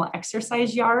support animal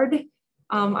exercise yard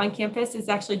on campus. It's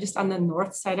actually just on the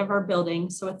north side of our building.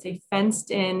 So it's a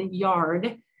fenced in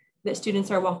yard that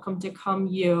students are welcome to come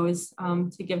use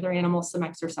to give their animals some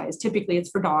exercise. Typically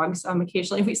it's for dogs.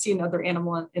 Occasionally we see another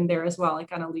animal in there as well,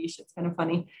 like on a leash. It's kind of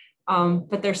funny.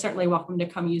 But they're certainly welcome to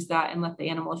come use that and let the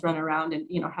animals run around and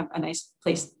have a nice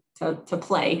place to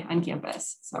play on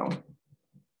campus. So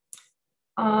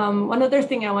one other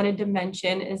thing I wanted to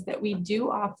mention is that we do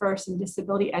offer some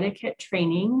disability etiquette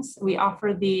trainings. We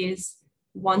offer these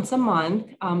once a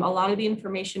month. A lot of the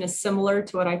information is similar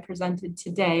to what I presented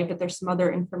today, but there's some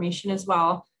other information as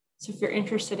well. So if you're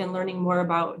interested in learning more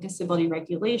about disability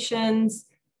regulations,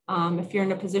 if you're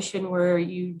in a position where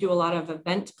you do a lot of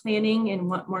event planning and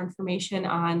want more information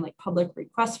on like public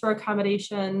requests for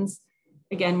accommodations,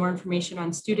 again, more information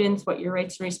on students, what your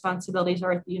rights and responsibilities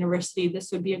are at the university,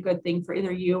 this would be a good thing for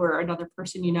either you or another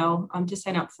person you know to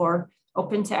sign up for.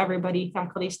 Open to everybody,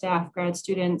 faculty, staff, grad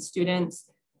students.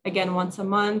 Again, once a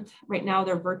month. Right now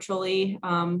they're virtually,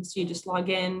 so you just log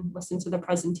in, listen to the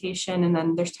presentation, and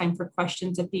then there's time for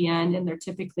questions at the end, and they're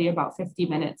typically about 50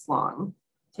 minutes long.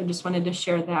 So I just wanted to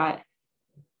share that.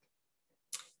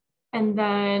 And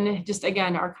then just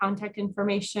again, our contact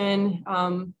information,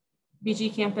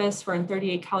 BG campus, we're in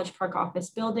 38 College Park office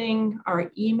building.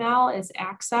 Our email is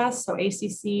access, so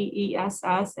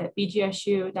ACCESS at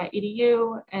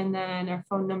bgsu.edu, and then our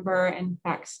phone number and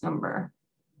fax number.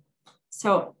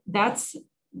 So that's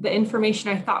the information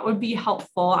I thought would be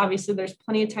helpful. Obviously, there's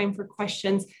plenty of time for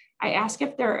questions. I ask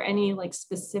if there are any like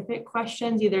specific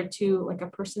questions, either to like a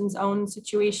person's own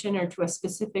situation or to a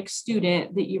specific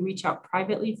student, that you reach out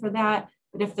privately for that.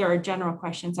 But if there are general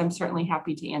questions, I'm certainly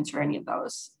happy to answer any of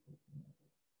those.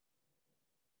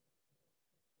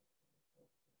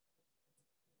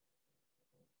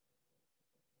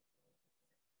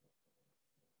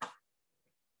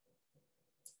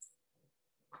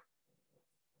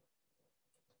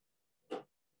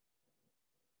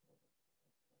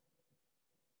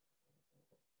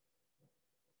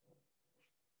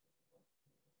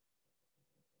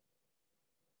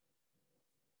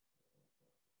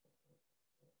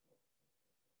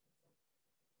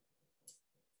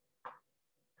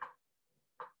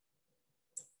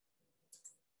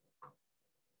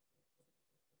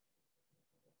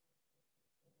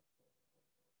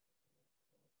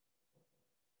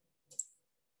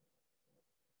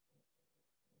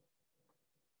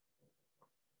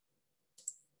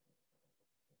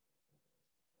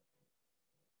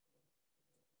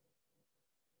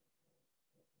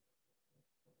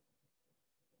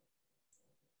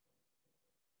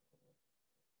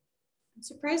 I'm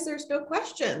surprised there's no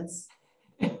questions.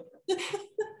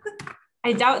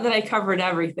 I doubt that I covered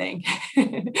everything.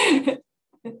 Hi,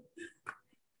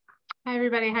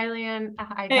 everybody. Hi, Leanne.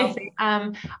 Hi, Kelsey.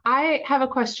 I have a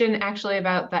question actually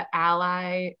about the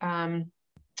Ally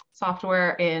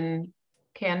software in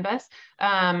Canvas.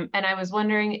 And I was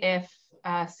wondering if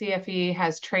CFE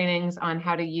has trainings on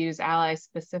how to use Ally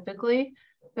specifically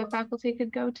that faculty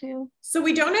could go to? So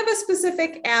we don't have a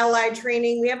specific Ally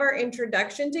training. We have our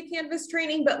introduction to Canvas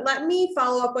training, but let me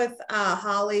follow up with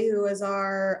Holly, who is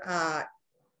our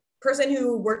person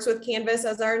who works with Canvas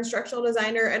as our instructional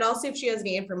designer, and I'll see if she has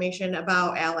any information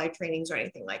about Ally trainings or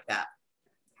anything like that.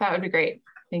 That would be great.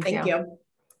 Thank you.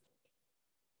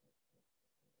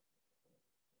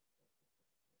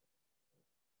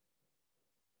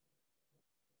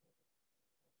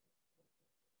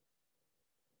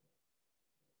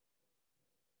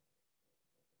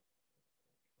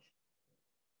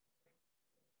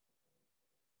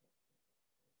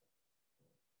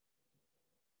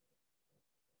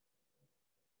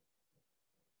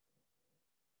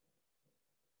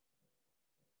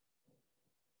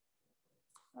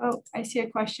 Oh, I see a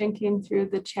question came through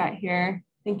the chat here.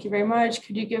 Thank you very much.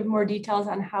 Could you give more details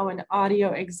on how an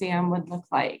audio exam would look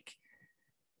like?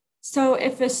 So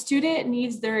if a student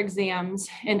needs their exams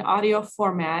in audio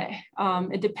format,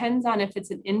 it depends on if it's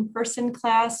an in-person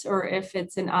class or if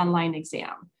it's an online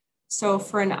exam. So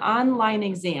for an online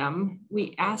exam,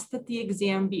 we ask that the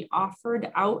exam be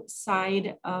offered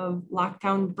outside of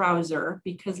Lockdown Browser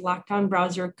because Lockdown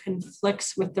Browser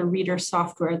conflicts with the reader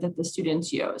software that the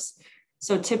students use.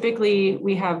 So typically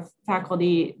we have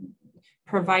faculty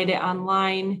provide it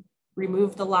online,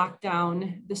 remove the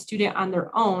lockdown. The student on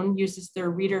their own uses their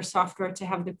reader software to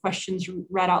have the questions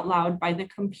read out loud by the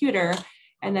computer.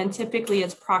 And then typically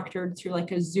it's proctored through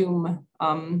like a Zoom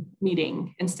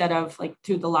meeting instead of like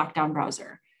through the Lockdown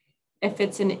Browser. If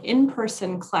it's an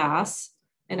in-person class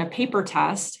and a paper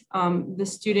test, the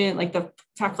student, like the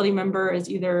faculty member is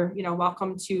either,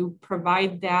 welcome to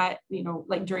provide that,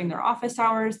 like during their office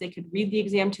hours, they could read the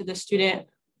exam to the student,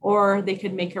 or they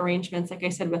could make arrangements, like I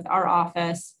said, with our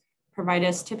office, provide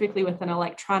us typically with an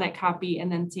electronic copy, and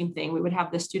then same thing, we would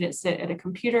have the student sit at a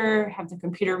computer, have the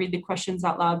computer read the questions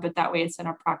out loud, but that way it's in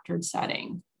a proctored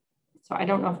setting. So I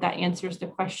don't know if that answers the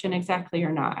question exactly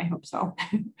or not. I hope so.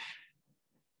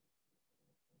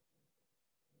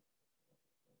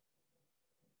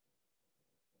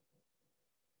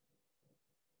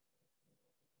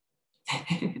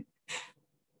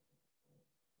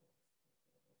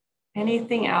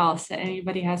 Anything else that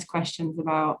anybody has questions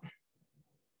about?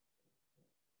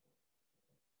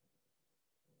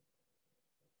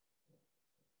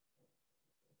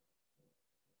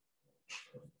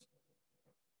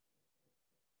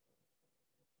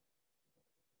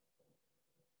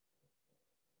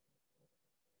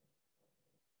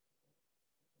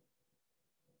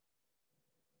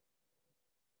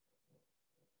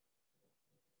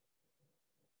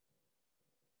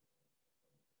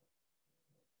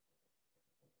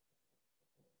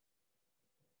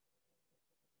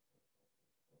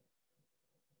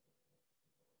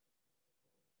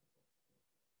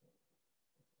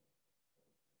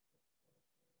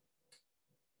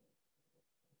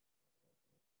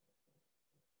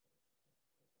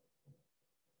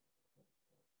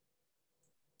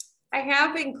 I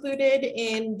have included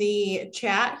in the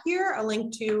chat here a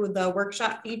link to the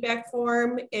workshop feedback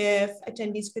form if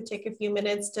attendees could take a few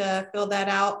minutes to fill that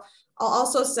out. I'll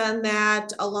also send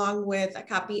that along with a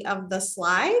copy of the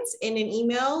slides in an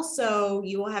email, so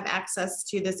you will have access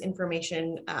to this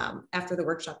information after the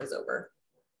workshop is over.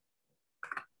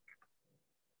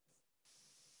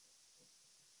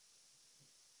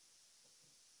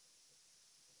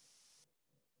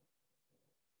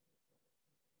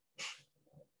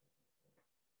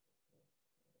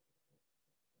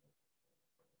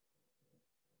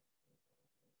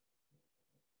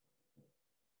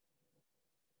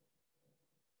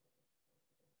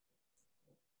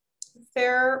 If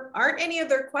there aren't any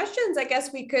other questions, I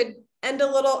guess we could end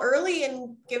a little early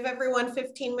and give everyone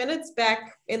 15 minutes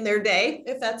back in their day,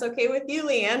 if that's okay with you,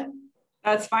 Leanne.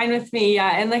 That's fine with me.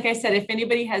 Yeah. And like I said, if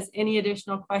anybody has any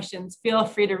additional questions, feel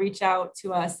free to reach out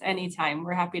to us anytime.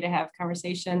 We're happy to have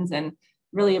conversations and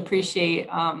really appreciate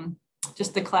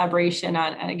just the collaboration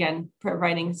on, again,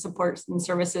 providing supports and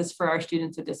services for our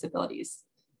students with disabilities.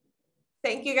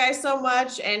 Thank you guys so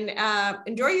much, and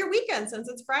enjoy your weekend since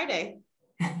it's Friday.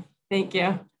 Thank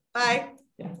you. Bye.